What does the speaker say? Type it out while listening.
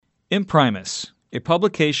Imprimis, a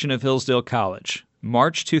publication of Hillsdale College,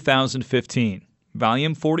 March 2015,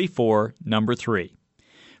 Volume 44, Number 3.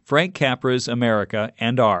 Frank Capra's America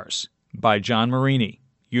and Ours, by John Marini,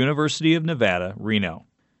 University of Nevada, Reno.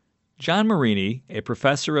 John Marini, a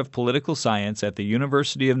professor of political science at the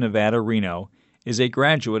University of Nevada, Reno, is a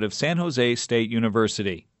graduate of San Jose State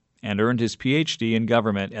University and earned his Ph.D. in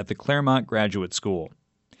government at the Claremont Graduate School.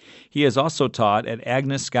 He has also taught at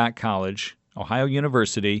Agnes Scott College, Ohio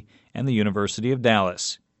University, and the University of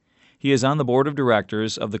Dallas. He is on the board of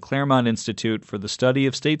directors of the Claremont Institute for the Study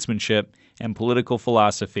of Statesmanship and Political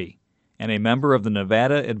Philosophy, and a member of the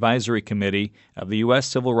Nevada Advisory Committee of the U.S.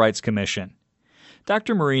 Civil Rights Commission.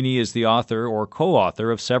 Dr. Marini is the author or co-author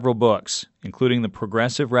of several books, including The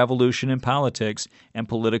Progressive Revolution in Politics and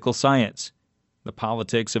Political Science, The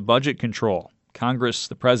Politics of Budget Control, Congress,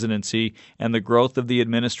 the Presidency, and the Growth of the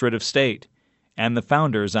Administrative State, and The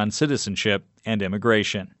Founders on Citizenship and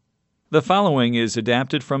Immigration. The following is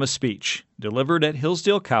adapted from a speech delivered at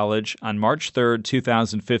Hillsdale College on March 3,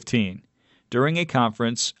 2015, during a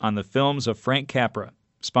conference on the films of Frank Capra,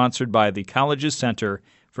 sponsored by the college's Center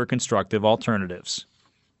for Constructive Alternatives.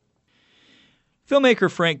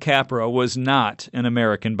 Filmmaker Frank Capra was not an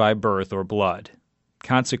American by birth or blood.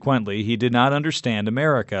 Consequently, he did not understand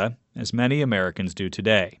America, as many Americans do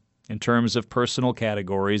today, in terms of personal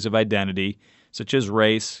categories of identity such as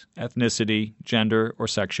race, ethnicity, gender, or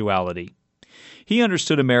sexuality. He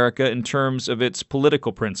understood America in terms of its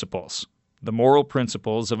political principles, the moral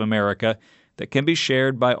principles of America that can be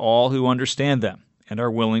shared by all who understand them and are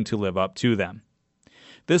willing to live up to them.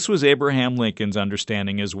 This was Abraham Lincoln's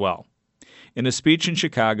understanding as well. In a speech in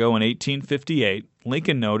Chicago in 1858,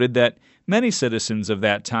 Lincoln noted that many citizens of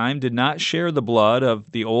that time did not share the blood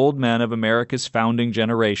of the old men of America's founding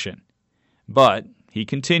generation. But, he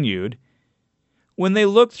continued, when they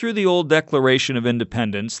look through the old Declaration of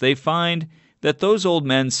Independence, they find that those old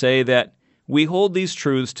men say that we hold these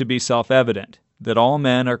truths to be self-evident, that all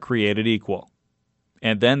men are created equal.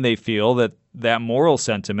 And then they feel that that moral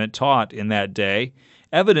sentiment taught in that day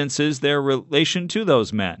evidences their relation to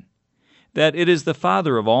those men, that it is the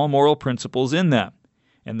father of all moral principles in them,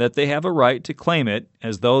 and that they have a right to claim it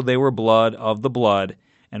as though they were blood of the blood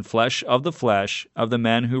and flesh of the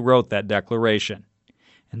men who wrote that declaration.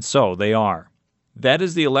 And so they are. That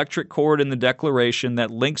is the electric cord in the Declaration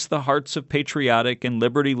that links the hearts of patriotic and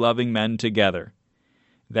liberty-loving men together.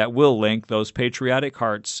 That will link those patriotic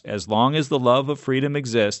hearts as long as the love of freedom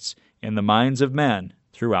exists in the minds of men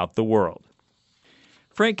throughout the world.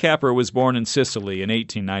 Frank Capra was born in Sicily in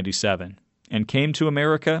 1897 and came to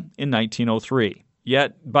America in 1903.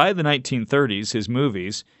 Yet, by the 1930s, his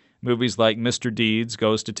movies like Mr. Deeds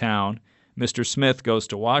Goes to Town, Mr. Smith Goes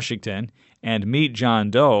to Washington, and Meet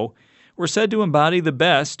John Doe, were said to embody the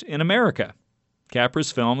best in America.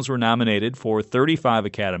 Capra's films were nominated for 35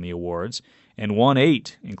 Academy Awards and won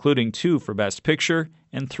 8, including 2 for Best Picture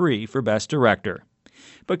and 3 for Best Director.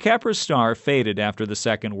 But Capra's star faded after the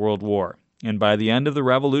Second World War, and by the end of the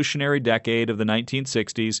revolutionary decade of the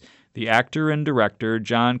 1960s, the actor and director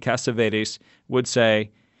John Cassavetes would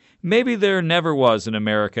say, "Maybe there never was an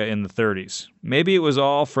America in the 30s. Maybe it was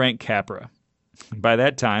all Frank Capra." By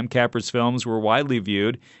that time, Capra's films were widely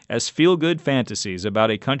viewed as feel-good fantasies about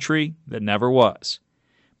a country that never was.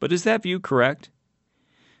 But is that view correct?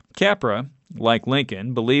 Capra, like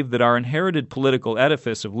Lincoln, believed that our inherited political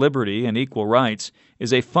edifice of liberty and equal rights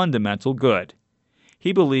is a fundamental good.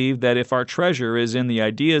 He believed that if our treasure is in the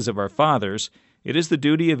ideas of our fathers, it is the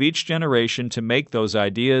duty of each generation to make those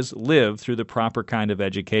ideas live through the proper kind of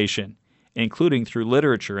education, including through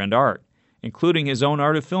literature and art, including his own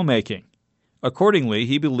art of filmmaking. Accordingly,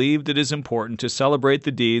 he believed it is important to celebrate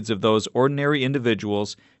the deeds of those ordinary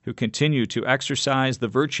individuals who continue to exercise the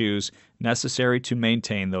virtues necessary to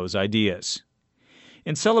maintain those ideas.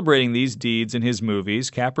 In celebrating these deeds in his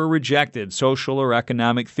movies, Capra rejected social or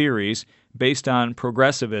economic theories based on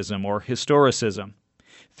progressivism or historicism,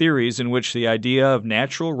 theories in which the idea of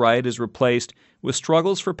natural right is replaced with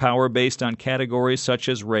struggles for power based on categories such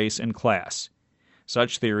as race and class.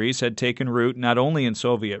 Such theories had taken root not only in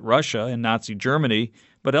Soviet Russia and Nazi Germany,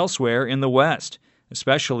 but elsewhere in the West,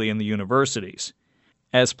 especially in the universities.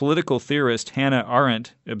 As political theorist Hannah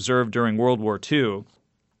Arendt observed during World War II,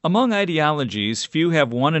 among ideologies, few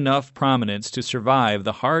have won enough prominence to survive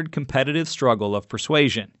the hard competitive struggle of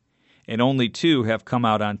persuasion, and only 2 have come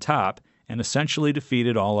out on top and essentially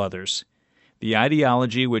defeated all others. The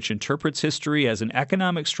ideology which interprets history as an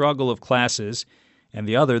economic struggle of classes, and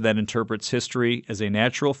the other that interprets history as a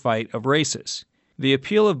natural fight of races. The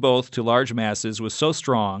appeal of both to large masses was so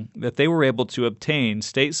strong that they were able to obtain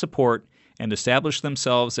state support and establish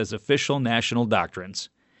themselves as official national doctrines.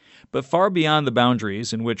 But far beyond the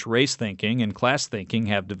boundaries in which race thinking and class thinking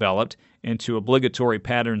have developed into obligatory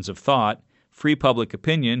patterns of thought, free public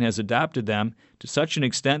opinion has adopted them to such an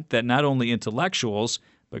extent that not only intellectuals,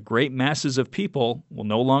 but great masses of people will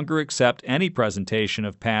no longer accept any presentation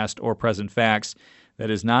of past or present facts that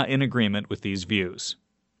is not in agreement with these views.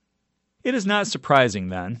 It is not surprising,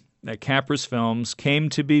 then, that Capra's films came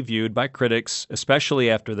to be viewed by critics, especially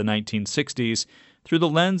after the 1960s, through the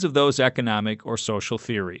lens of those economic or social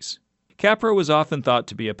theories. Capra was often thought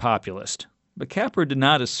to be a populist, but Capra did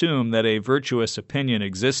not assume that a virtuous opinion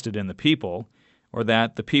existed in the people, or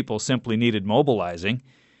that the people simply needed mobilizing.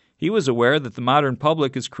 He was aware that the modern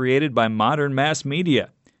public is created by modern mass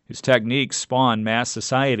media, whose techniques spawn mass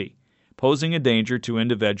society, posing a danger to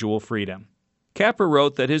individual freedom. Capra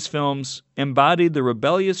wrote that his films embodied the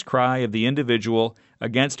rebellious cry of the individual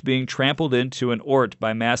against being trampled into an ort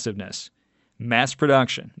by massiveness. Mass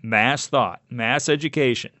production, mass thought, mass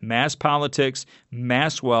education, mass politics,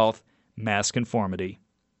 mass wealth, mass conformity.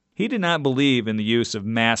 He did not believe in the use of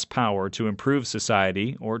mass power to improve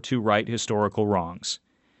society or to right historical wrongs.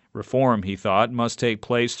 Reform, he thought, must take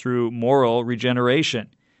place through moral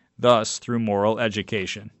regeneration, thus through moral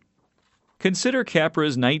education. Consider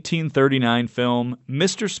Capra's 1939 film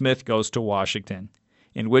Mr. Smith Goes to Washington,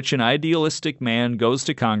 in which an idealistic man goes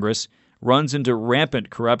to Congress, runs into rampant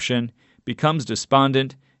corruption, becomes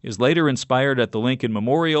despondent, is later inspired at the Lincoln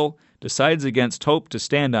Memorial, decides against hope to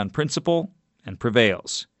stand on principle, and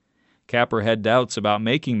prevails. Capra had doubts about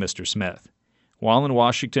making Mr. Smith. While in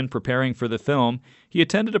Washington preparing for the film, he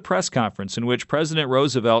attended a press conference in which President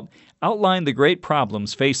Roosevelt outlined the great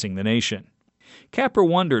problems facing the nation. Capra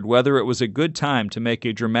wondered whether it was a good time to make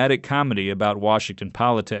a dramatic comedy about Washington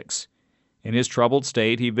politics. In his troubled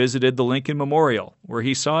state, he visited the Lincoln Memorial, where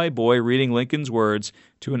he saw a boy reading Lincoln's words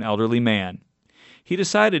to an elderly man. He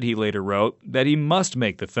decided, he later wrote, that he must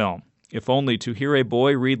make the film, if only to hear a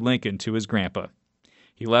boy read Lincoln to his grandpa.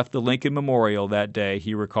 He left the Lincoln Memorial that day,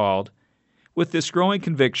 he recalled, with this growing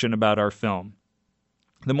conviction about our film.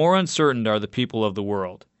 The more uncertain are the people of the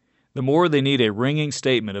world, the more they need a ringing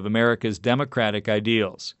statement of America's democratic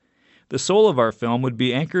ideals. The soul of our film would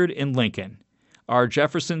be anchored in Lincoln. Our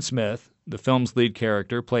Jefferson Smith, the film's lead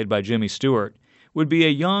character, played by Jimmy Stewart, would be a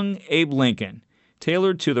young Abe Lincoln,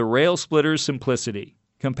 tailored to the rail-splitter's simplicity,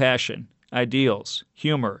 compassion, ideals,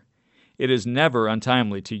 humor. It is never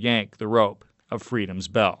untimely to yank the rope of freedom's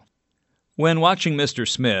bell. When watching Mr.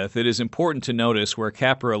 Smith, it is important to notice where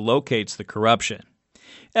Capra locates the corruption.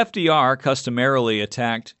 FDR customarily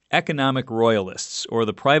attacked economic royalists, or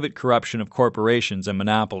the private corruption of corporations and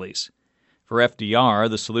monopolies. For FDR,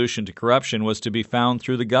 the solution to corruption was to be found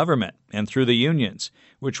through the government and through the unions,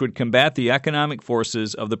 which would combat the economic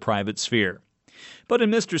forces of the private sphere. But in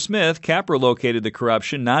Mr. Smith, Capra located the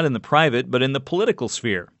corruption not in the private, but in the political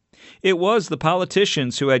sphere. It was the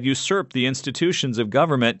politicians who had usurped the institutions of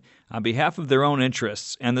government on behalf of their own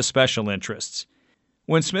interests and the special interests.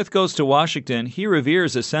 When Smith goes to Washington, he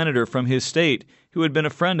reveres a senator from his state who had been a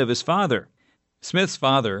friend of his father. Smith's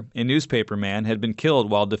father, a newspaperman, had been killed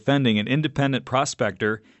while defending an independent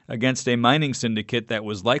prospector against a mining syndicate that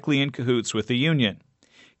was likely in cahoots with the Union.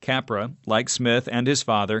 Capra, like Smith and his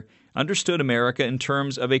father, understood America in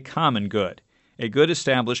terms of a common good, a good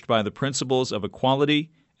established by the principles of equality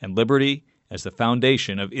and liberty as the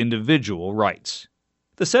foundation of individual rights.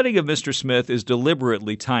 The setting of Mr. Smith is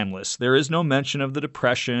deliberately timeless. There is no mention of the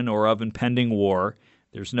Depression or of impending war.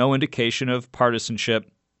 There's no indication of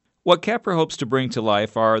partisanship. What Capra hopes to bring to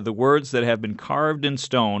life are the words that have been carved in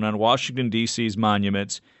stone on Washington, D.C.'s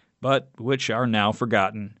monuments, but which are now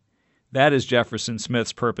forgotten. That is Jefferson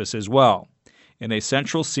Smith's purpose as well. In a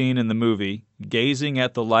central scene in the movie, gazing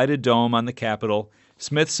at the lighted dome on the Capitol,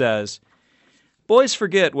 Smith says, "Boys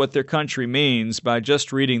forget what their country means by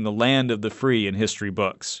just reading the land of the free in history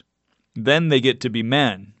books. Then they get to be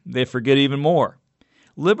men. They forget even more.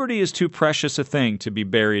 Liberty is too precious a thing to be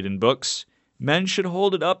buried in books. Men should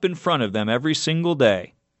hold it up in front of them every single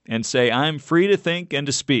day and say, 'I'm free to think and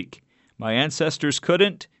to speak. My ancestors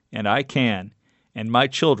couldn't, and I can, and my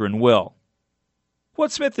children will.'"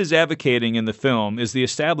 What Smith is advocating in the film is the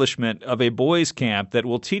establishment of a boys' camp that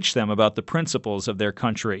will teach them about the principles of their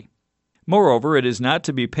country. Moreover, it is not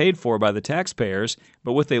to be paid for by the taxpayers,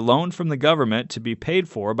 but with a loan from the government to be paid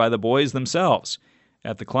for by the boys themselves.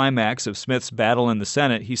 At the climax of Smith's battle in the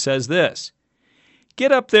Senate, he says this,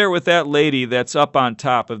 "Get up there with that lady that's up on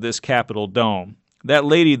top of this Capitol dome, that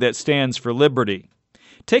lady that stands for liberty.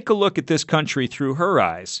 Take a look at this country through her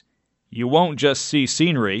eyes. You won't just see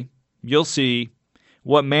scenery. You'll see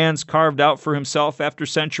what man's carved out for himself after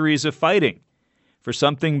centuries of fighting, for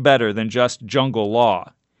something better than just jungle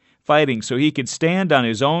law, fighting so he could stand on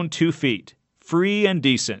his own 2 feet, free and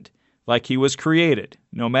decent, like he was created,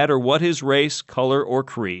 no matter what his race, color, or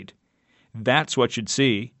creed. That's what you'd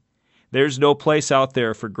see. There's no place out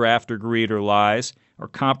there for graft or greed or lies or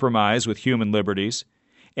compromise with human liberties.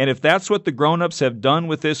 And if that's what the grown-ups have done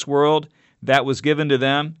with this world that was given to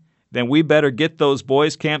them, then we better get those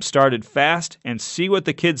boys' camps started fast and see what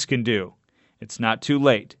the kids can do. It's not too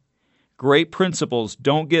late. Great principles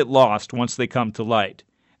don't get lost once they come to light.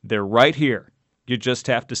 They're right here. You just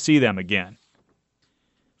have to see them again.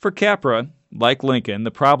 For Capra, like Lincoln,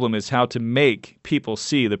 the problem is how to make people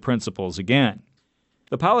see the principles again.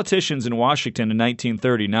 The politicians in Washington in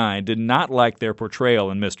 1939 did not like their portrayal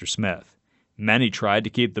in Mr. Smith. Many tried to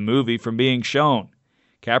keep the movie from being shown.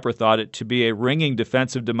 Capra thought it to be a ringing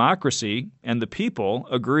defense of democracy, and the people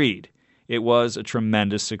agreed. It was a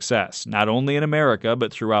tremendous success, not only in America,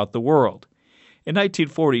 but throughout the world. In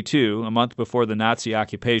 1942, a month before the Nazi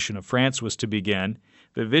occupation of France was to begin,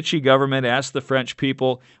 the Vichy government asked the French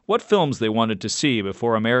people what films they wanted to see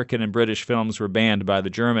before American and British films were banned by the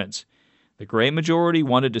Germans. The great majority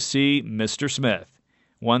wanted to see Mr. Smith.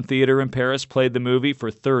 One theater in Paris played the movie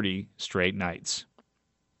for 30 straight nights.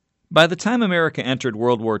 By the time America entered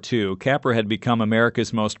World War II, Capra had become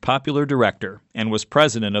America's most popular director and was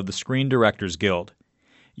president of the Screen Directors Guild.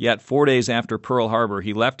 Yet 4 days after Pearl Harbor,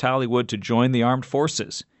 he left Hollywood to join the armed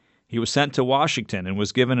forces. He was sent to Washington and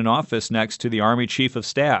was given an office next to the Army Chief of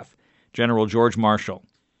Staff, General George Marshall.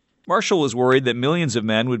 Marshall was worried that millions of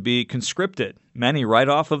men would be conscripted, many right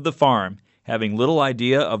off of the farm, having little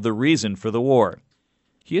idea of the reason for the war.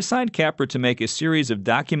 He assigned Capra to make a series of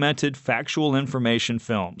documented, factual information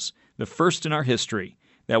films, the first in our history,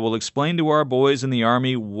 that will explain to our boys in the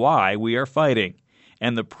Army why we are fighting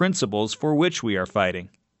and the principles for which we are fighting.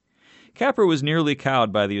 Capra was nearly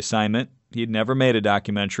cowed by the assignment. He had never made a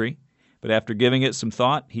documentary, but after giving it some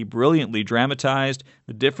thought, he brilliantly dramatized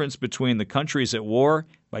the difference between the countries at war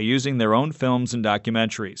by using their own films and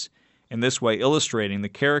documentaries, in this way illustrating the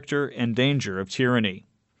character and danger of tyranny.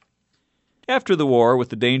 After the war, with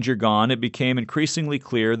the danger gone, it became increasingly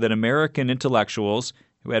clear that American intellectuals,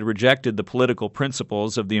 who had rejected the political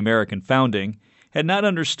principles of the American founding, had not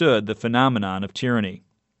understood the phenomenon of tyranny.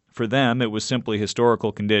 For them, it was simply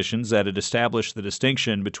historical conditions that had established the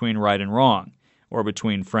distinction between right and wrong, or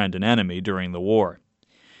between friend and enemy during the war.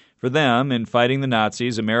 For them, in fighting the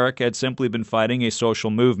Nazis, America had simply been fighting a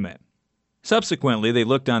social movement. Subsequently, they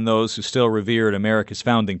looked on those who still revered America's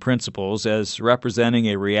founding principles as representing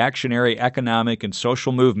a reactionary economic and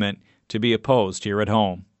social movement to be opposed here at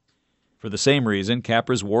home. For the same reason,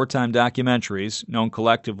 Capra's wartime documentaries, known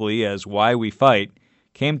collectively as Why We Fight,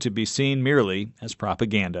 came to be seen merely as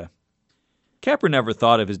propaganda. Capra never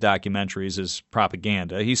thought of his documentaries as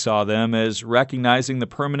propaganda. He saw them as recognizing the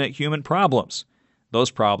permanent human problems,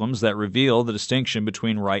 those problems that reveal the distinction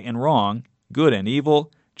between right and wrong, good and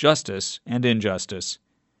evil, justice and injustice.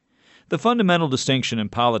 The fundamental distinction in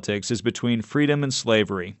politics is between freedom and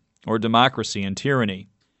slavery, or democracy and tyranny.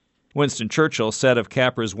 Winston Churchill said of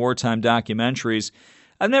Capra's wartime documentaries,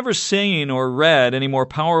 "I've never seen or read any more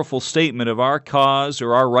powerful statement of our cause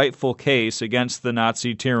or our rightful case against the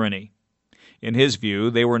Nazi tyranny." In his view,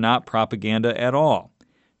 they were not propaganda at all.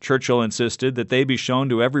 Churchill insisted that they be shown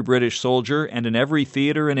to every British soldier and in every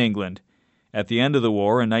theater in England. At the end of the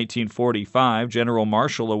war in 1945, General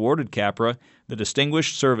Marshall awarded Capra the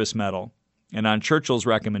Distinguished Service Medal, and on Churchill's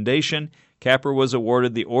recommendation, Capra was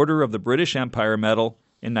awarded the Order of the British Empire Medal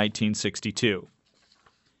in 1962.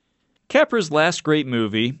 Capra's last great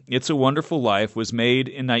movie, It's a Wonderful Life, was made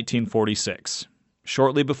in 1946.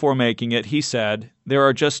 Shortly before making it, he said, "There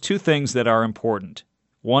are just two things that are important.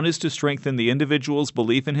 One is to strengthen the individual's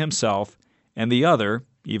belief in himself, and the other,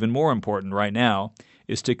 even more important right now,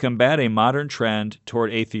 is to combat a modern trend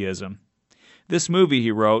toward atheism." This movie,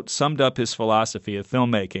 he wrote, summed up his philosophy of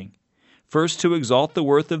filmmaking. First, to exalt the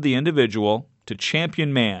worth of the individual, to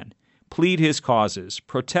champion man, plead his causes,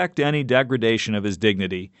 protect any degradation of his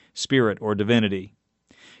dignity, spirit, or divinity.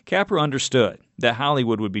 Capra understood that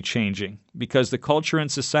Hollywood would be changing because the culture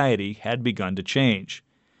and society had begun to change.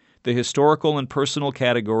 The historical and personal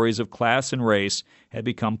categories of class and race had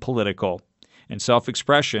become political, and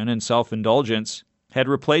self-expression and self-indulgence had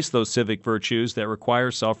replaced those civic virtues that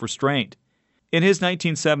require self-restraint. In his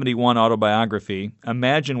 1971 autobiography,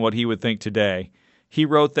 Imagine What He Would Think Today, he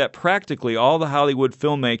wrote that practically all the Hollywood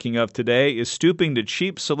filmmaking of today is stooping to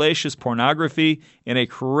cheap, salacious pornography and a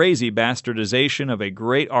crazy bastardization of a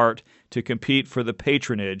great art to compete for the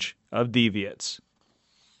patronage of deviates.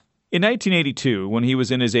 In 1982, when he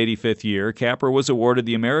was in his 85th year, Capra was awarded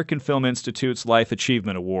the American Film Institute's Life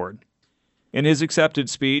Achievement Award. In his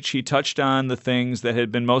acceptance speech, he touched on the things that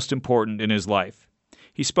had been most important in his life.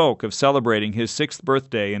 He spoke of celebrating his 6th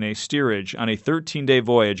birthday in a steerage on a 13-day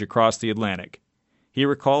voyage across the Atlantic. He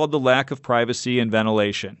recalled the lack of privacy and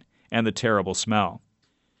ventilation, and the terrible smell.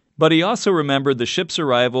 But he also remembered the ship's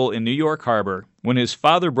arrival in New York Harbor when his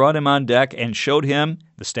father brought him on deck and showed him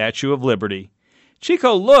the Statue of Liberty.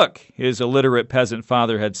 "Chico, look," his illiterate peasant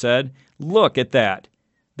father had said. "Look at that.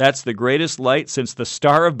 That's the greatest light since the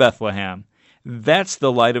Star of Bethlehem. That's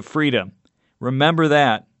the light of freedom. Remember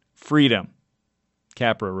that. Freedom."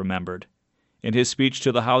 Capra remembered. In his speech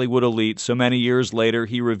to the Hollywood elite so many years later,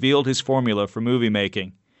 he revealed his formula for movie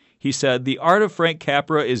making. He said, "The art of Frank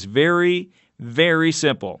Capra is very, very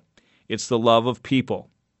simple. It's the love of people.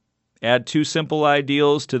 Add 2 simple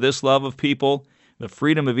ideals to this love of people, the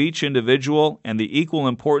freedom of each individual and the equal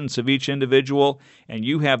importance of each individual, and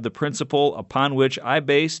you have the principle upon which I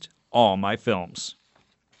based all my films."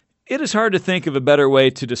 It is hard to think of a better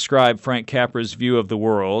way to describe Frank Capra's view of the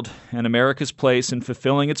world and America's place in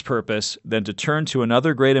fulfilling its purpose than to turn to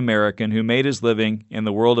another great American who made his living in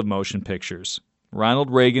the world of motion pictures. Ronald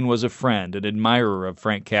Reagan was a friend and admirer of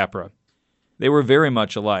Frank Capra. They were very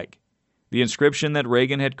much alike. The inscription that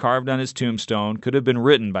Reagan had carved on his tombstone could have been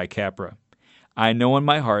written by Capra. "I know in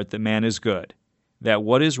my heart that man is good, that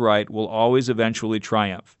what is right will always eventually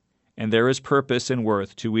triumph, and there is purpose and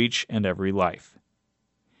worth to each and every life."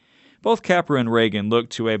 Both Capra and Reagan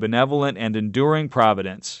looked to a benevolent and enduring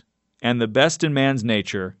providence, and the best in man's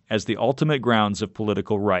nature as the ultimate grounds of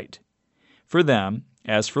political right. For them,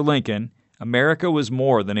 as for Lincoln, America was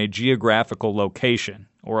more than a geographical location,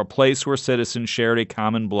 or a place where citizens shared a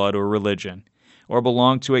common blood or religion, or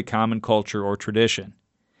belonged to a common culture or tradition.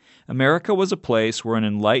 America was a place where an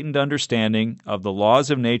enlightened understanding of the laws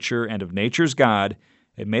of nature and of nature's God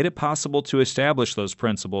had made it possible to establish those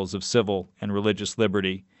principles of civil and religious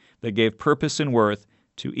liberty that gave purpose and worth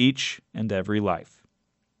to each and every life.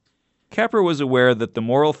 Capra was aware that the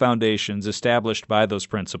moral foundations established by those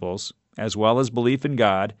principles, as well as belief in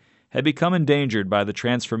God, had become endangered by the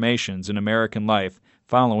transformations in American life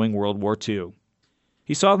following World War II.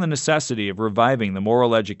 He saw the necessity of reviving the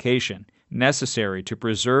moral education necessary to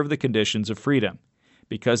preserve the conditions of freedom,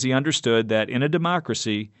 because he understood that in a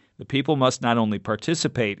democracy, the people must not only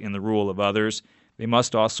participate in the rule of others, they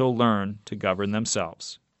must also learn to govern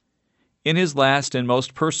themselves. In his last and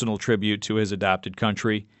most personal tribute to his adopted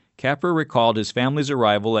country, Capra recalled his family's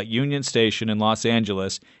arrival at Union Station in Los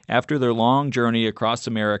Angeles after their long journey across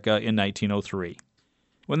America in 1903.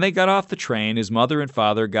 When they got off the train, his mother and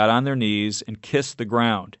father got on their knees and kissed the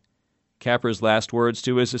ground. Capra's last words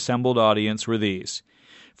to his assembled audience were these: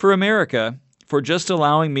 "For America, for just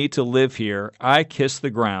allowing me to live here, I kiss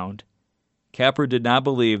the ground." Capra did not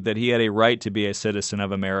believe that he had a right to be a citizen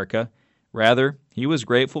of America. Rather, he was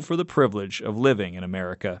grateful for the privilege of living in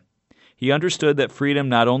America. He understood that freedom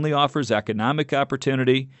not only offers economic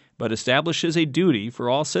opportunity, but establishes a duty for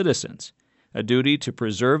all citizens, a duty to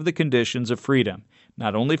preserve the conditions of freedom,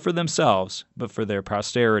 not only for themselves, but for their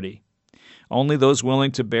posterity. Only those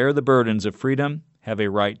willing to bear the burdens of freedom have a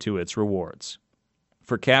right to its rewards.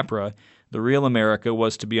 For Capra, the real America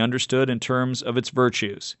was to be understood in terms of its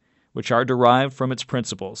virtues, which are derived from its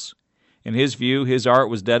principles. In his view, his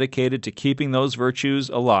art was dedicated to keeping those virtues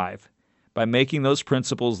alive, by making those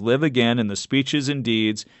principles live again in the speeches and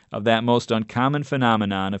deeds of that most uncommon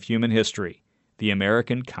phenomenon of human history, the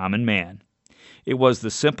American common man. It was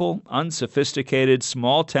the simple, unsophisticated,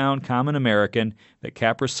 small-town common American that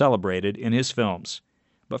Capra celebrated in his films.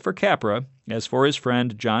 But for Capra, as for his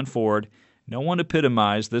friend John Ford, no one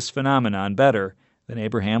epitomized this phenomenon better than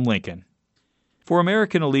Abraham Lincoln. For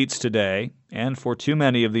American elites today, and for too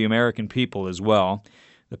many of the American people as well,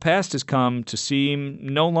 the past has come to seem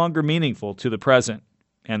no longer meaningful to the present,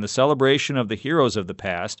 and the celebration of the heroes of the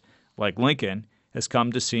past, like Lincoln, has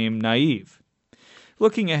come to seem naive.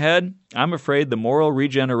 Looking ahead, I'm afraid the moral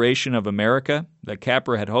regeneration of America that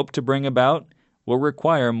Capra had hoped to bring about will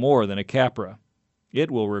require more than a Capra. It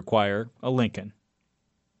will require a Lincoln.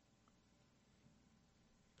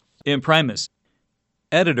 Imprimis.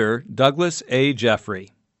 Editor Douglas A. Jeffrey.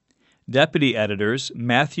 Deputy Editors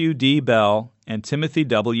Matthew D. Bell and Timothy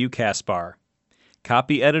W. Caspar.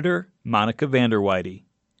 Copy Editor Monica Vanderweide.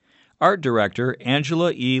 Art Director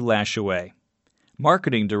Angela E. Lashaway.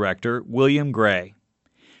 Marketing Director William Gray.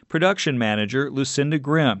 Production Manager Lucinda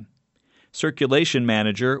Grimm. Circulation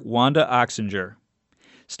Manager Wanda Oxinger.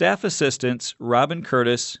 Staff Assistants Robin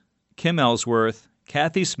Curtis, Kim Ellsworth,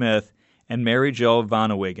 Kathy Smith, and Mary Jo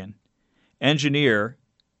Vonnewigan. Engineer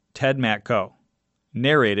Ted Matko.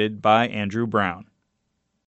 Narrated by Andrew Brown.